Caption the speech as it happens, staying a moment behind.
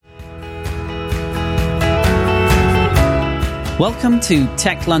Welcome to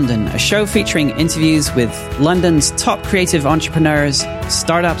Tech London, a show featuring interviews with London's top creative entrepreneurs,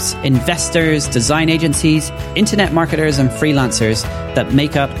 startups, investors, design agencies, internet marketers and freelancers that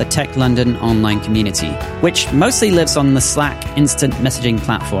make up the Tech London online community, which mostly lives on the Slack instant messaging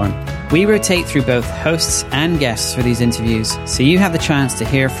platform. We rotate through both hosts and guests for these interviews, so you have the chance to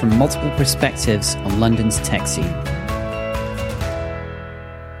hear from multiple perspectives on London's tech scene.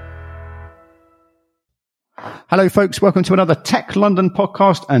 Hello, folks. Welcome to another Tech London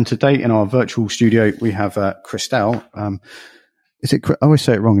podcast. And today in our virtual studio, we have Christelle. I always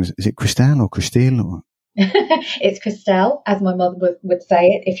say it wrong. Is it Christelle or Christelle? Or? It's Christelle, as my mother would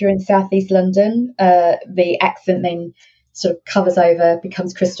say it. If you're in Southeast London, the accent then sort of covers over,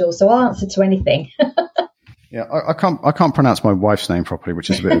 becomes Crystal. So I'll answer to anything. Yeah, I can't pronounce my wife's name properly, which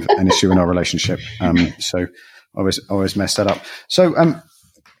is a bit of an issue in our relationship. So I always mess that up. So,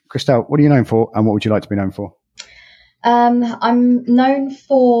 Christelle, what are you known for, and what would you like to be known for? I'm known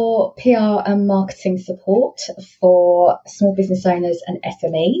for PR and marketing support for small business owners and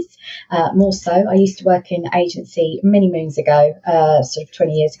SMEs. More so, I used to work in agency many moons ago, sort of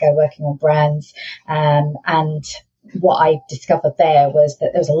 20 years ago, working on brands. And what I discovered there was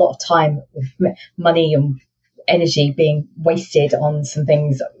that there was a lot of time, money and energy being wasted on some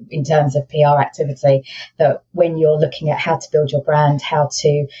things in terms of PR activity, that when you're looking at how to build your brand, how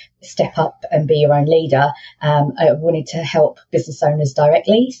to step up and be your own leader, I wanted to help business owners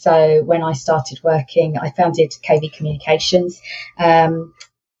directly. So when I started working, I founded KV Communications 10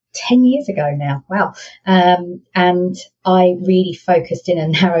 years ago now. Wow. And I really focused in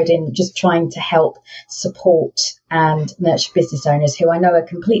and narrowed in just trying to help support and nurture business owners who I know are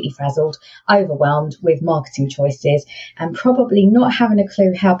completely frazzled, overwhelmed with marketing choices, and probably not having a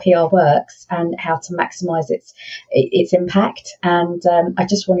clue how PR works and how to maximize its impact. And I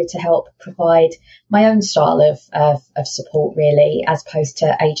just wanted to help provide my own style of support, really, as opposed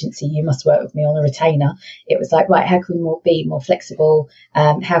to agency, you must work with me on a retainer. It was like, right, how can we be more flexible?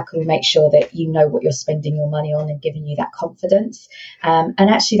 How can we make sure that you know what you're spending your money on and giving you that confidence? And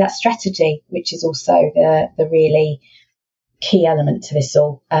actually that strategy, which is also the really key element to this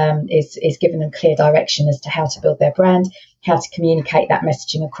all, is giving them clear direction as to how to build their brand, how to communicate that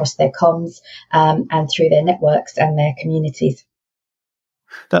messaging across their comms, and through their networks and their communities.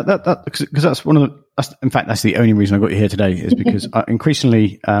 Because that's one of the, in fact, that's the only reason I got you here today, is because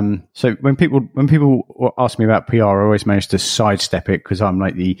increasingly, so when people ask me about PR, I always manage to sidestep it because I'm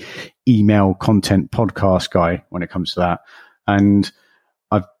like the email content podcast guy when it comes to that. And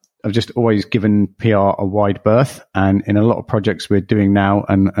I've just always given PR a wide berth, and in a lot of projects we're doing now,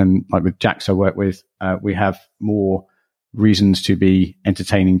 and like with Jax I work with, we have more reasons to be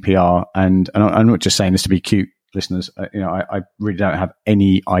entertaining PR, and I'm not just saying this to be cute, listeners. I really don't have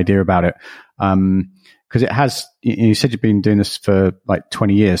any idea about it, because it has. You said you've been doing this for like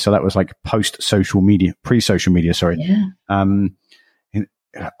 20 years, so that was like pre-social media. Sorry. Yeah.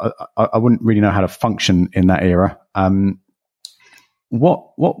 I wouldn't really know how to function in that era.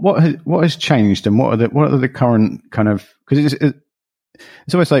 What has changed, and what are the current kind of, because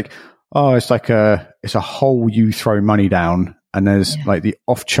it's always like, oh, it's a hole you throw money down, and there's like the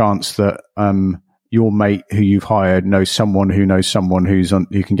off chance that your mate who you've hired knows someone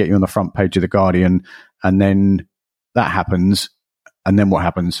who can get you on the front page of the Guardian, and then that happens, and then what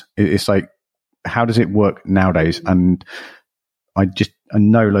happens? It's like, how does it work nowadays? And I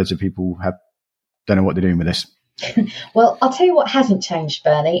know loads of people don't know what they're doing with this. Well, I'll tell you what hasn't changed,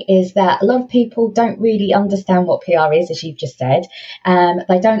 Bernie, is that a lot of people don't really understand what PR is, as you've just said.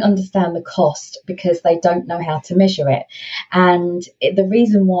 They don't understand the cost because they don't know how to measure it. And the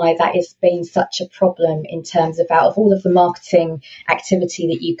reason why that has been such a problem in terms of, out of all of the marketing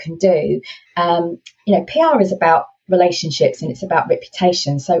activity that you can do, PR is about relationships and it's about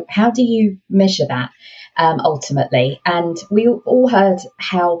reputation. So how do you measure that? Ultimately. And we all heard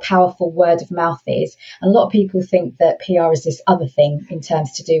how powerful word of mouth is. And a lot of people think that PR is this other thing in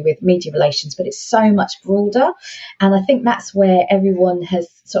terms to do with media relations, but it's so much broader. And I think that's where everyone has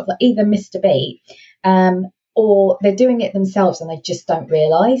sort of like either missed a beat, or they're doing it themselves and they just don't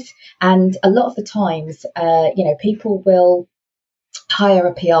realise. And a lot of the times, people will hire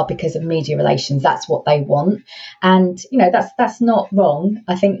a PR because of media relations. That's what they want. And, that's not wrong.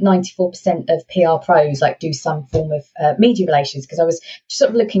 I think 94% of PR pros do some form of media relations, because I was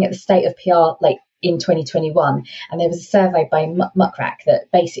sort of looking at the state of PR in 2021, and there was a survey by Muckrack that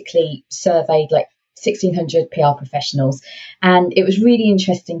basically surveyed 1,600 PR professionals. And it was really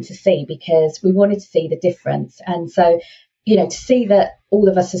interesting to see because we wanted to see the difference. And so to see that all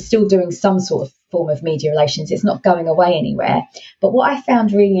of us are still doing some sort of form of media relations, it's not going away anywhere. But what I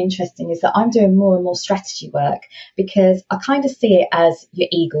found really interesting is that I'm doing more and more strategy work, because I kind of see it as your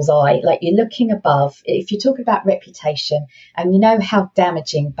eagle's eye, like you're looking above. If you talk about reputation, and you know how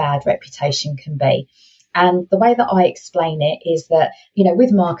damaging bad reputation can be. And the way that I explain it is that,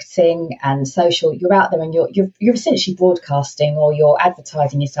 with marketing and social, you're out there and you're essentially broadcasting, or you're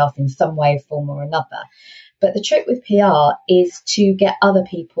advertising yourself in some way, form or another. But the trick with PR is to get other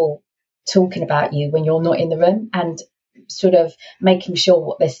people talking about you when you're not in the room, and sort of making sure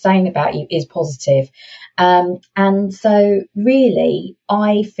what they're saying about you is positive. And so really,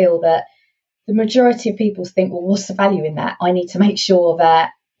 I feel that the majority of people think, well, what's the value in that? I need to make sure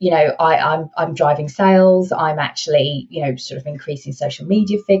that, I'm driving sales. I'm actually, sort of increasing social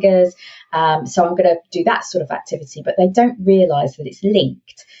media figures. So I'm going to do that sort of activity, but they don't realise that it's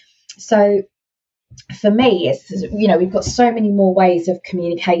linked. So for me, it's, we've got so many more ways of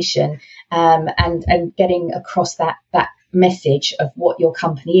communication, and getting across that message of what your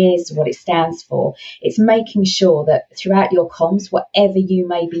company is, what it stands for. It's making sure that throughout your comms, whatever you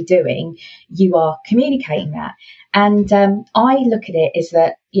may be doing, you are communicating that. And I look at it as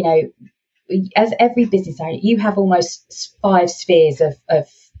that, as every business owner, you have almost 5 spheres of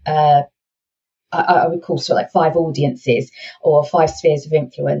I would call sort of like 5 audiences, or 5 spheres of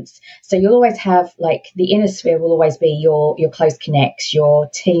influence. So you'll always have, like, the inner sphere will always be your close connects, your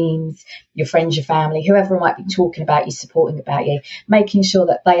teams, your friends, your family, whoever might be talking about you, supporting about you, making sure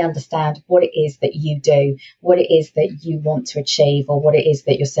that they understand what it is that you do, what it is that you want to achieve, or what it is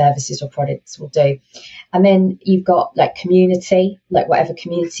that your services or products will do. And then you've got, like, community, like whatever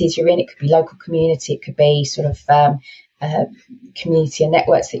communities you're in. It could be local community, it could be sort of community and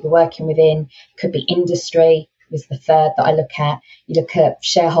networks that you're working within. Could be industry, was the third that I look at. You look at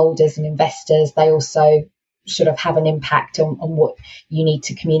shareholders and investors. They also sort of have an impact on what you need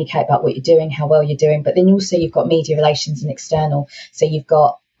to communicate about what you're doing, how well you're doing. But then also you've got media relations and external. So you've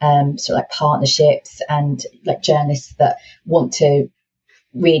got sort of like partnerships and like journalists that want to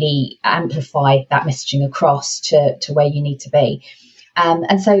really amplify that messaging across to where you need to be.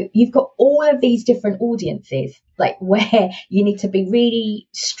 And so you've got all of these different audiences, like where you need to be really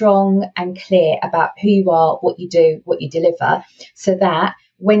strong and clear about who you are, what you do, what you deliver, so that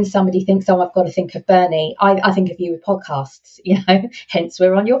when somebody thinks, oh, I've got to think of Bernie, I think of you with podcasts, hence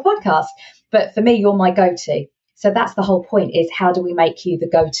we're on your podcast. But for me, you're my go-to. So that's the whole point, is how do we make you the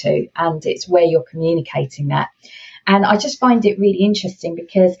go-to? And it's where you're communicating that. And I just find it really interesting,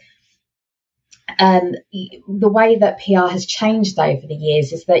 because the way that PR has changed over the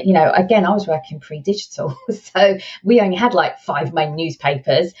years is that, again, I was working pre-digital, so we only had like 5 main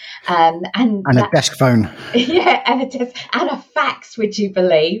newspapers, and a desk phone. Yeah, and a fax, would you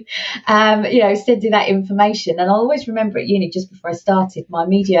believe? Sending that information. And I always remember at uni, just before I started, my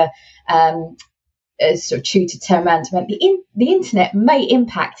media sort of tutor turned around to me, the internet may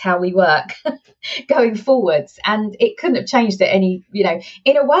impact how we work going forwards, and it couldn't have changed it any,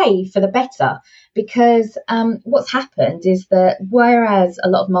 in a way for the better, because what's happened is that whereas a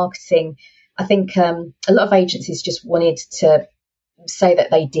lot of marketing, I think a lot of agencies just wanted to say that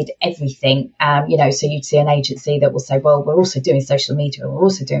they did everything, so you'd see an agency that will say, well, we're also doing social media, and we're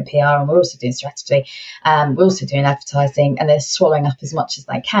also doing PR, and we're also doing strategy, we're also doing advertising, and they're swallowing up as much as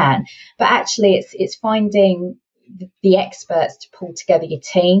they can. But actually it's finding the experts to pull together your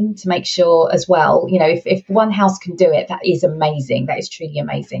team to make sure as well, if one house can do it, that is amazing, that is truly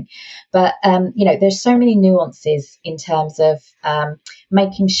amazing. But there's so many nuances in terms of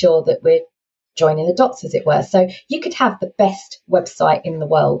making sure that we're joining the dots, as it were. So you could have the best website in the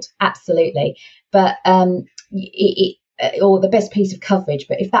world, absolutely, but or the best piece of coverage,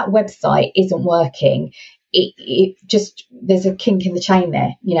 but if that website isn't working, it just, there's a kink in the chain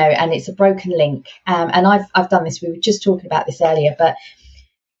there, and it's a broken link. And I've done this. We were just talking about this earlier, but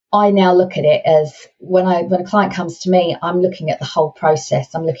I now look at it as when a client comes to me, I'm looking at the whole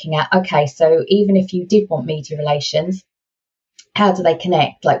process. I'm looking at, okay, so even if you did want media relations, how do they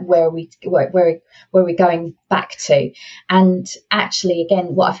connect? Like, where are we going back to? And actually,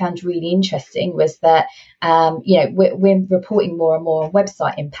 again, what I found really interesting was that, we're reporting more and more on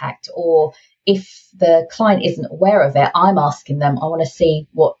website impact, or if the client isn't aware of it, I'm asking them, I want to see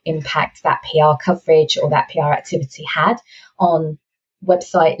what impact that PR coverage or that PR activity had on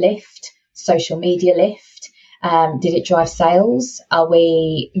website lift, social media lift. Did it drive sales? Are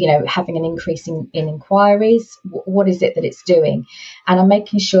we, having an increase in inquiries? What is it that it's doing? And I'm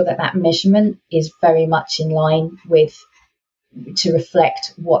making sure that measurement is very much in line with, to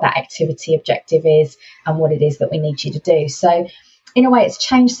reflect what that activity objective is and what it is that we need you to do. So in a way, it's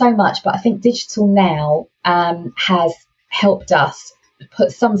changed so much, but I think digital now has helped us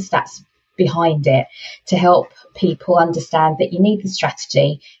put some stats behind it to help people understand that you need the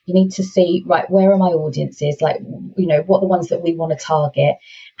strategy. You need to see, right, where are my audiences? Like, what are the ones that we want to target?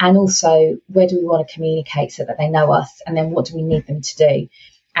 And also, where do we want to communicate so that they know us? And then what do we need them to do?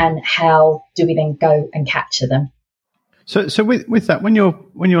 And how do we then go and capture them? So with that, when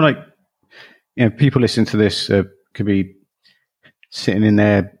you're like, people listening to this could be sitting in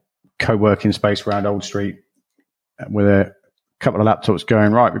their co-working space around Old Street with a couple of laptops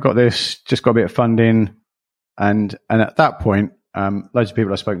going, right, we've got this, just got a bit of funding. And at that point, loads of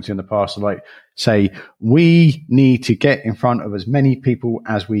people I've spoken to in the past are like, say, we need to get in front of as many people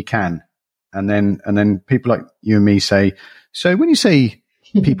as we can. And then people like you and me say, so when you say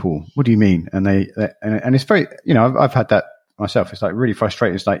people, what do you mean? And and it's very, I've had that myself. It's like really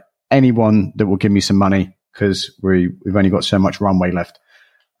frustrating. It's like anyone that will give me some money because we've only got so much runway left.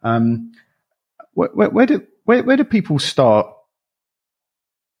 Where do people start,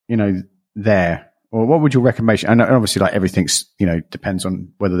 there? Or what would your recommendation? And obviously, like everything's, depends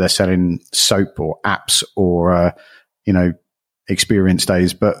on whether they're selling soap or apps or, experience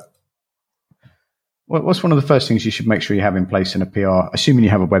days. But what's one of the first things you should make sure you have in place in a PR, assuming you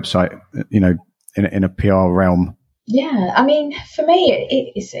have a website, in a PR realm? Yeah, I mean, for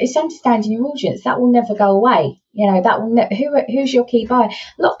me, it's understanding your audience. That will never go away. That will who's your key buyer?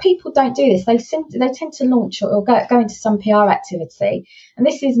 A lot of people don't do this. They tend to launch or go into some PR activity, and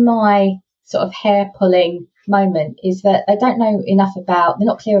this is my sort of hair pulling moment, is that they don't know enough they're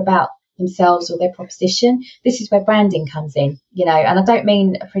not clear about themselves or their proposition. This is where branding comes in, and I don't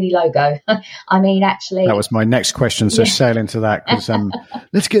mean a pretty logo. I mean, actually, that was my next question. So sail into that, because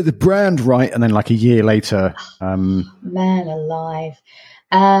let's get the brand right. And then like a year later, man alive.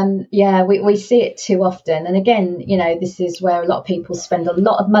 We see it too often. And again, this is where a lot of people spend a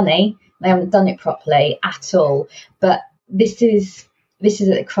lot of money. They haven't done it properly at all. But this is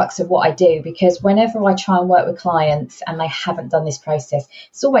at the crux of what I do, because whenever I try and work with clients and they haven't done this process,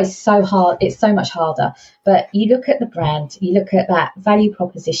 it's always so hard. It's so much harder. But you look at the brand, you look at that value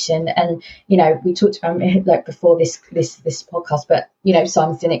proposition, and we talked about like before this podcast, but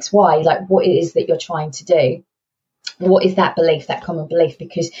Simon Sinek's why, like what it is that you're trying to do. What is that belief, that common belief?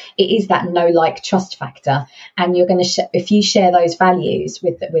 Because it is that know, like, trust factor. And you're going to, if you share those values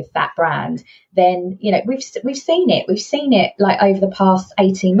with that brand, then, we've seen it. We've seen it like over the past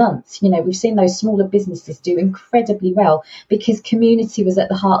 18 months. We've seen those smaller businesses do incredibly well because community was at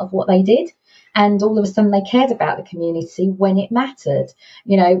the heart of what they did. And all of a sudden they cared about the community when it mattered.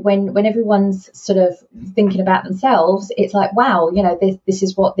 When everyone's sort of thinking about themselves, it's like, wow, this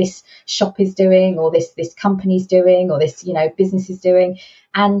is what this shop is doing, or this company's doing, or this, business is doing.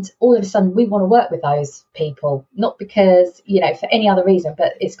 And all of a sudden we want to work with those people, not because, for any other reason,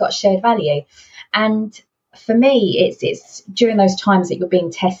 but it's got shared value. And for me, it's during those times that you're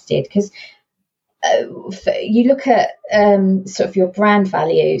being tested, because you look at sort of your brand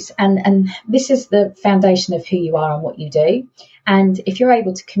values, and this is the foundation of who you are and what you do. And if you're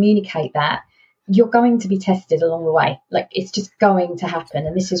able to communicate that, you're going to be tested along the way. Like, it's just going to happen.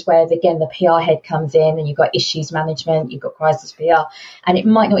 And this is where, again, the PR head comes in, and you've got issues management, you've got crisis PR, and it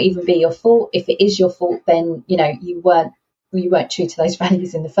might not even be your fault. If it is your fault, then, you weren't true to those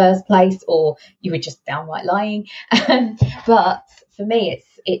values in the first place, or you were just downright lying. But for me,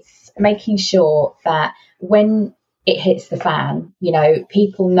 it's making sure that when it hits the fan,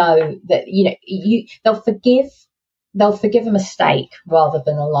 people know that, they'll forgive a mistake rather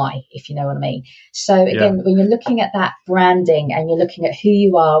than a lie, if you know what I mean. So again, when you're looking at that branding and you're looking at who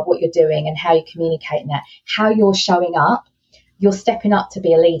you are, what you're doing, and how you're communicating that, how you're showing up, you're stepping up to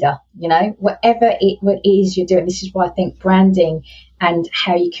be a leader, whatever it is you're doing. This is why I think branding and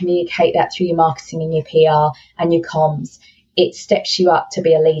how you communicate that through your marketing and your PR and your comms, it steps you up to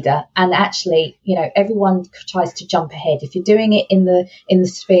be a leader. And actually, everyone tries to jump ahead. If you're doing it in the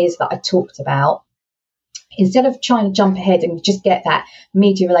spheres that I talked about, instead of trying to jump ahead and just get that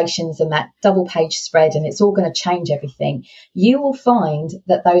media relations and that double page spread and it's all going to change everything, you will find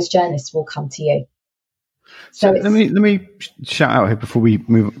that those journalists will come to you. So let me shout out here before we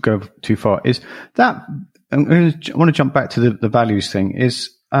go too far. Is that I want to jump back to the values thing?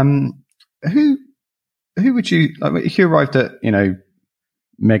 Is who would you, like, if you arrived at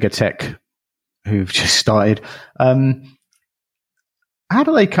Megatech, who've just started? How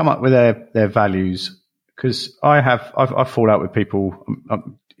do they come up with their values? Because I fall out with people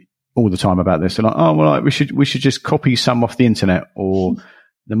all the time about this. They're like, we should just copy some off the internet, or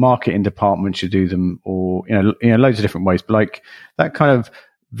the marketing department should do them, or loads of different ways. But like that kind of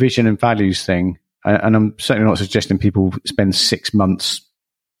vision and values thing, and I'm certainly not suggesting people spend 6 months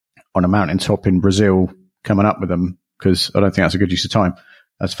on a mountaintop in Brazil coming up with them, because I don't think that's a good use of time,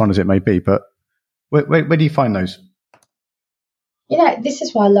 as fun as it may be. But where do you find those? This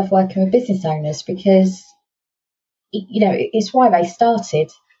is why I love working with business owners, because, it's why they started.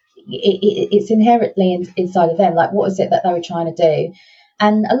 It's inherently inside of them. Like, what is it that they were trying to do?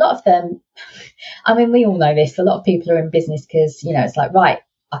 And a lot of them, I mean, we all know this. A lot of people are in business because, it's like, right,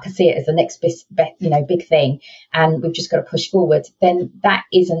 I can see it as the next big thing, and we've just got to push forward. Then that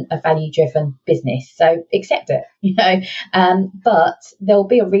isn't a value-driven business. So accept it, but there'll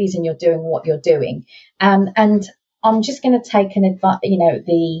be a reason you're doing what you're doing. And I'm just going to take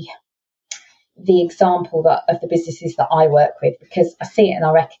the example of the businesses that I work with, because I see it and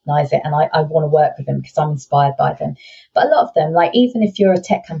I recognise it, and I want to work with them because I'm inspired by them. But a lot of them, like, even if you're a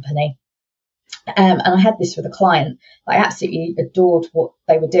tech company, and I had this with a client, I absolutely adored what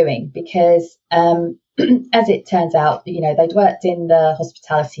they were doing, because as it turns out, they'd worked in the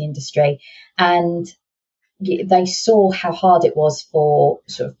hospitality industry, and they saw how hard it was for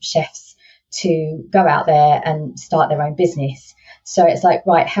sort of chefs to go out there and start their own business. So it's like,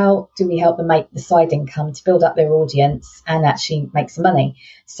 right, how do we help them make the side income to build up their audience and actually make some money?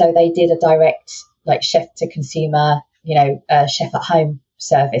 So they did a direct, like, chef to consumer, chef at home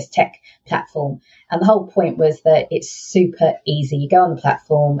service tech platform. And the whole point was that it's super easy. You go on the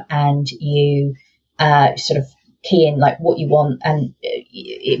platform and you sort of key in like what you want, and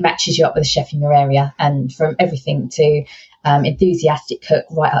it matches you up with a chef in your area, and from everything to enthusiastic cook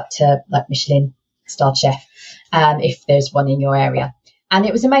right up to like Michelin starred chef, if there's one in your area. And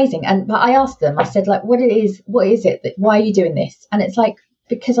it was amazing. But I asked them, I said, like, what is it, why are you doing this? And it's like,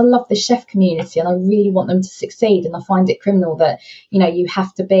 because I love the chef community and I really want them to succeed. And I find it criminal that, you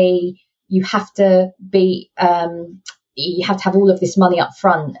have to have all of this money up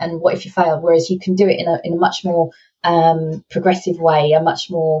front. And what if you fail? Whereas you can do it in a much more progressive way, a much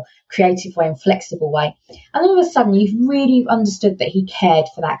more creative way and flexible way. And all of a sudden you've really understood that he cared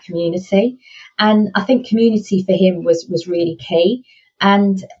for that community. And I think community for him was really key.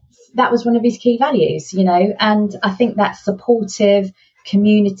 And that was one of his key values, and I think that supportive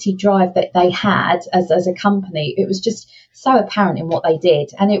community drive that they had as a company, it was just so apparent in what they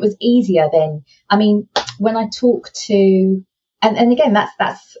did. And it was easier then. I mean, when I talk to, and again,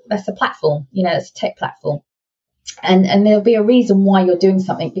 that's a platform, it's a tech platform. And there'll be a reason why you're doing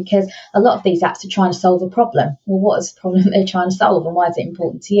something, because a lot of these apps are trying to solve a problem. Well, what is the problem they're trying to solve, and why is it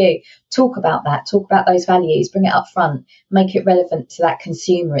important to you? Talk about that. Talk about those values. Bring it up front. Make it relevant to that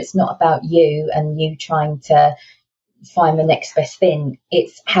consumer. It's not about you and you trying to find the next best thing.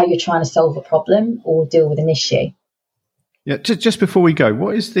 It's how you're trying to solve a problem or deal with an issue. Yeah, just before we go,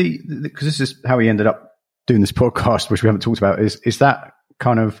 what is because this is how we ended up doing this podcast, which we haven't talked about, is that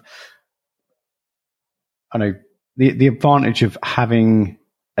kind of, I know, the advantage of having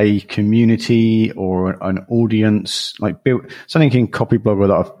a community or an audience, like build something in Copyblogger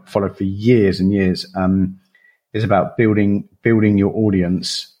that I've followed for years and years, is about building your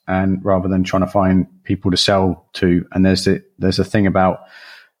audience, and rather than trying to find people to sell to. And there's a thing about,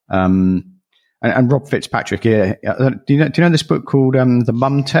 and Rob Fitzpatrick here. Do you know this book called The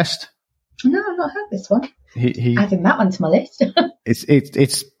Mum Test? No, I've not heard this one. He adding that one to my list.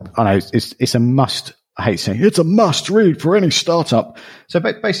 it's a must. I hate saying it's a must read for any startup. So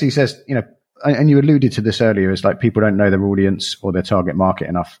basically he says, and you alluded to this earlier, is like people don't know their audience or their target market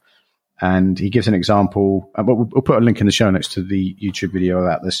enough. And he gives an example, but we'll put a link in the show notes to the YouTube video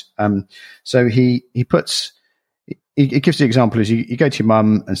about this. So he gives the example is you go to your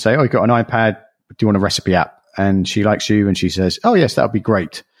mum and say, oh, you've got an iPad, do you want a recipe app? And she likes you and she says, oh yes, that would be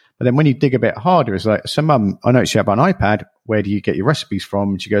great. But then when you dig a bit harder, it's like, so mum, I noticed you have an iPad. Where do you get your recipes from?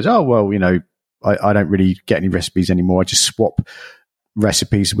 And she goes, oh, well, I don't really get any recipes anymore. I just swap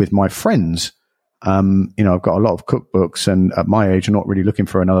recipes with my friends. I've got a lot of cookbooks, and at my age, I'm not really looking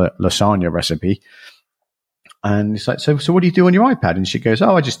for another lasagna recipe. And it's like, so what do you do on your iPad? And she goes,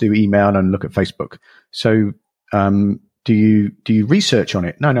 oh, I just do email and look at Facebook. So, do you research on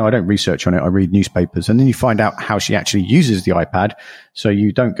it? No, I don't research on it. I read newspapers. And then you find out how she actually uses the iPad. So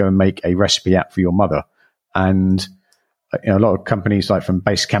you don't go and make a recipe app for your mother. And a lot of companies like from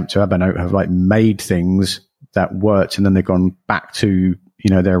Basecamp to Evernote have like made things that worked, and then they've gone back to,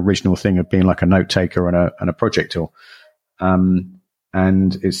 their original thing of being like a note taker and a project tool. And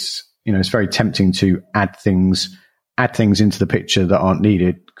it's, it's very tempting to add things into the picture that aren't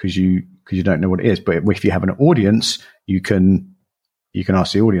needed because you don't know what it is. But if you have an audience, you can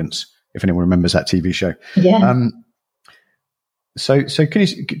ask the audience, if anyone remembers that TV show. Yeah. So can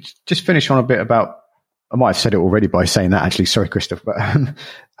you just finish on a bit about, I might have said it already by saying that, actually. Sorry, Christoph, but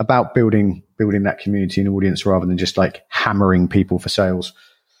about building that community and audience rather than just like hammering people for sales.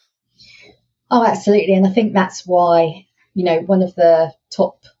 Oh, absolutely. And I think that's why, one of the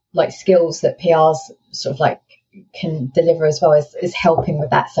top skills that PRs sort of can deliver as well is helping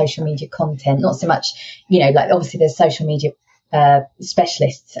with that social media content. Not so much, obviously there's social media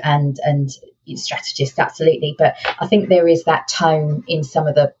specialists and strategists, absolutely. But I think there is that tone in some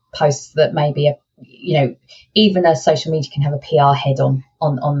of the posts that maybe even a social media can have a PR head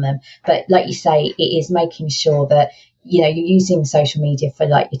on them. But like you say, it is making sure that you're using social media for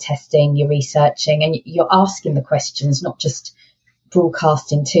your testing, your researching, and you're asking the questions, not just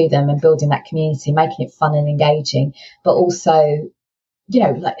broadcasting to them and building that community, making it fun and engaging, but also,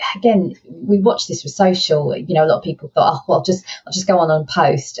 again, we watch this with social, a lot of people thought, I'll just go on and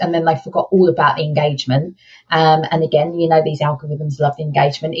post, and then they forgot all about the engagement. And again, these algorithms love the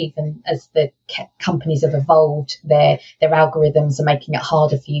engagement, even as the companies have evolved, their algorithms are making it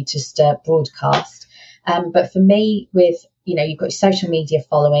harder for you to broadcast. But for me, with, you've got your social media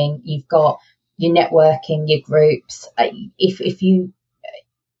following, you've got your networking, your groups. If you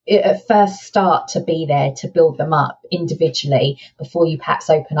at first start to be there to build them up individually before you perhaps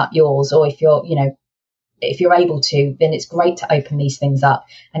open up yours, or if you're able to, then it's great to open these things up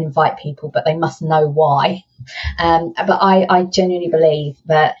and invite people, but they must know why. But I genuinely believe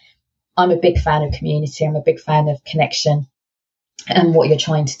that I'm a big fan of community. I'm a big fan of connection and what you're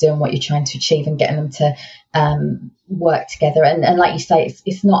trying to do and what you're trying to achieve, and getting them to work together. And like you say,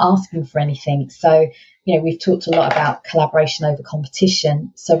 it's not asking for anything. So, we've talked a lot about collaboration over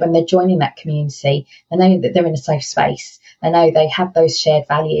competition. So when they're joining that community, they know that they're in a safe space. They know they have those shared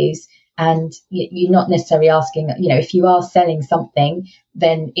values, and you're not necessarily asking, if you are selling something,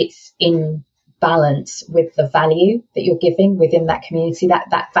 then it's in balance with the value that you're giving within that community.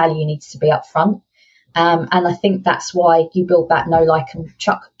 That value needs to be up front. And I think that's why you build that know, like, and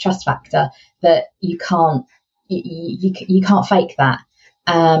trust factor, that you can't fake that.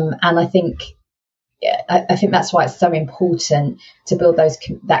 And I think that's why it's so important to build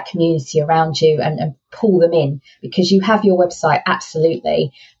that community around you and pull them in, because you have your website,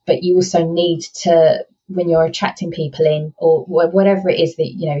 absolutely, but you also need to, when you're attracting people in, or whatever it is that,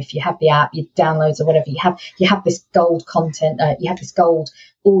 if you have the app, your downloads or whatever, you have this gold content, you have this gold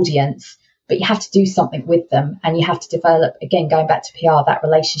audience, but you have to do something with them, and you have to develop, again, going back to PR, that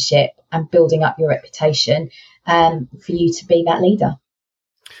relationship and building up your reputation for you to be that leader.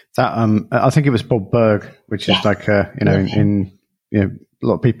 That I think it was Bob Berg, which is in a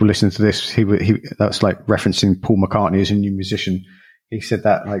lot of people listening to this, he that's like referencing Paul McCartney as a new musician. He said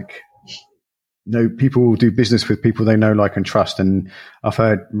that people will do business with people they know, like, and trust. And I've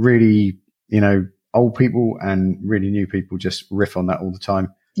heard really, old people and really new people just riff on that all the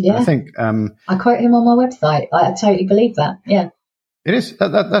time. Yeah, I think I quote him on my website. I totally believe that. Yeah, it is.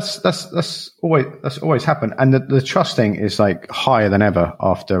 That's always happened, and the trust thing is higher than ever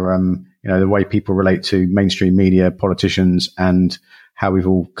after the way people relate to mainstream media, politicians, and how we've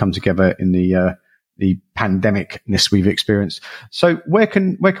all come together in the pandemicness we've experienced. So where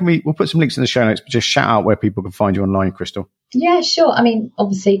can we'll put some links in the show notes, but just shout out where people can find you online, Crystal. Yeah, sure. I mean,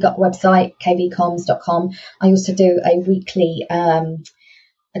 obviously you've got the website, kvcomms.com. I also do a weekly,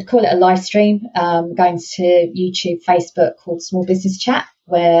 I'd call it a live stream, going to YouTube, Facebook, called Small Business Chat,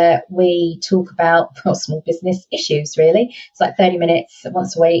 where we talk about small business issues, really. It's 30 minutes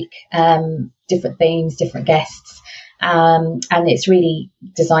once a week, different themes, different guests. And it's really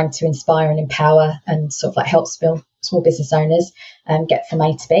designed to inspire and empower and sort of help small business owners get from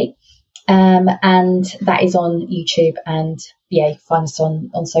A to B. And that is on YouTube, and you can find us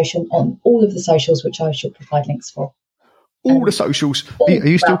on all of the socials, which I shall provide links for. All the socials. Are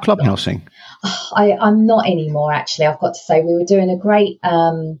you still clubhousing? I'm not anymore, actually. I've got to say, we were doing a great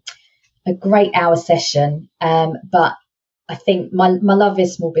hour session, but I think my love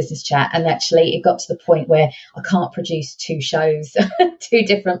is Small Business Chat, and actually it got to the point where I can't produce 2 shows, 2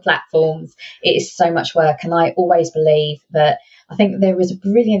 different platforms. It is so much work, and I always believe that. I think there was a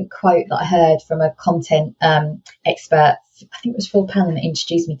brilliant quote that I heard from a content expert. I think it was Phil Pallen that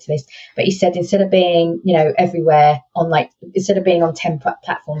introduced me to this, but he said, instead of being, everywhere on instead of being on 10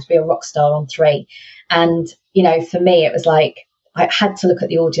 platforms, be a rock star on 3. And, for me, it was I had to look at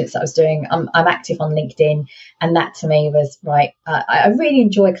the audience that I was doing. I'm active on LinkedIn, and that to me was right. I really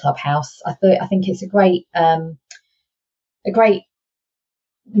enjoy Clubhouse. I think it's a great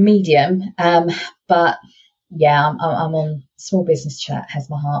medium. But yeah, I'm on Small Business Chat, has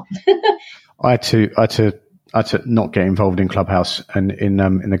my heart. I had to not get involved in Clubhouse, and in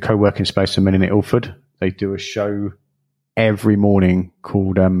the co-working space a minute in Ilford, they do a show every morning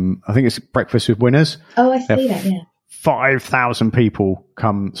called I think it's Breakfast with Winners. Oh, I see that. Yeah, 5,000 people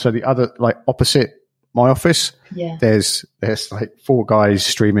come. So the other opposite my office, Yeah. there's like 4 guys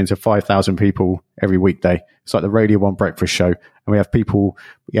streaming to 5,000 people every weekday. It's like the Radio 1 breakfast show. And we have people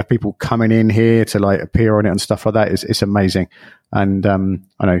coming in here to like appear on it and stuff like that. It's amazing. And,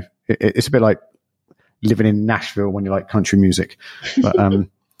 I know it's a bit like living in Nashville when you like country music, but,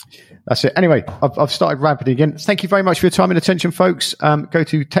 that's it. Anyway, I've started rapidly again. Thank you very much for your time and attention, folks. Go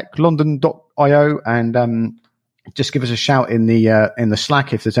to techlondon.io and, just give us a shout in the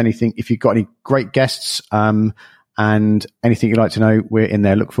Slack if there's anything, if you've got any great guests, and anything you'd like to know, we're in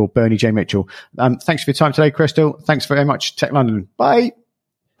there. Look for Bernie J. Mitchell. Thanks for your time today, Crystal. Thanks very much, Tech London. Bye.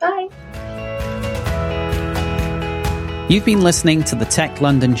 Bye. You've been listening to the Tech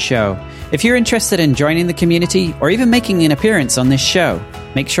London Show. If you're interested in joining the community or even making an appearance on this show,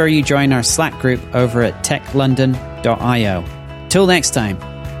 make sure you join our Slack group over at techlondon.io. Till next time.